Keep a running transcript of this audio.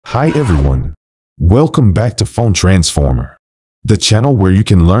Hi everyone. Welcome back to Phone Transformer, the channel where you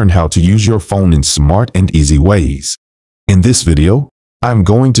can learn how to use your phone in smart and easy ways. In this video, I'm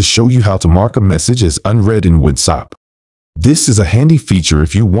going to show you how to mark a message as unread in WhatsApp. This is a handy feature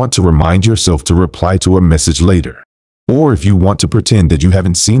if you want to remind yourself to reply to a message later, or if you want to pretend that you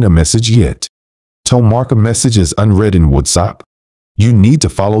haven't seen a message yet. To mark a message as unread in WhatsApp, you need to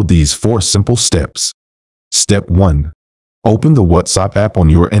follow these 4 simple steps. Step 1. Open the WhatsApp app on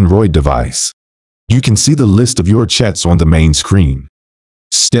your Android device. You can see the list of your chats on the main screen.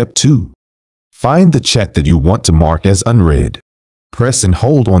 Step 2. Find the chat that you want to mark as unread. Press and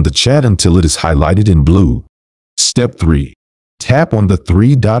hold on the chat until it is highlighted in blue. Step 3. Tap on the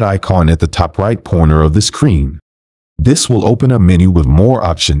 3-dot icon at the top right corner of the screen. This will open a menu with more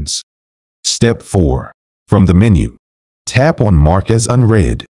options. Step 4. From the menu, tap on Mark as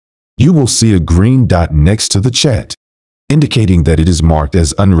Unread. You will see a green dot next to the chat, indicating that it is marked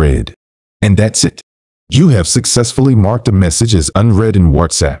as unread. And that's it. You have successfully marked a message as unread in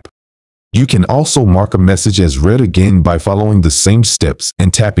WhatsApp. You can also mark a message as read again by following the same steps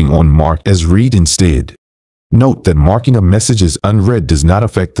and tapping on Mark as Read instead. Note that marking a message as unread does not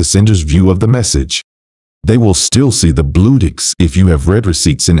affect the sender's view of the message. They will still see the blue ticks if you have read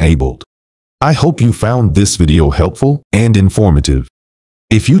receipts enabled. I hope you found this video helpful and informative.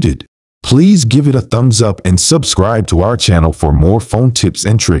 If you did, please give it a thumbs up and subscribe to our channel for more phone tips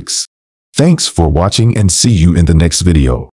and tricks. Thanks for watching and see you in the next video.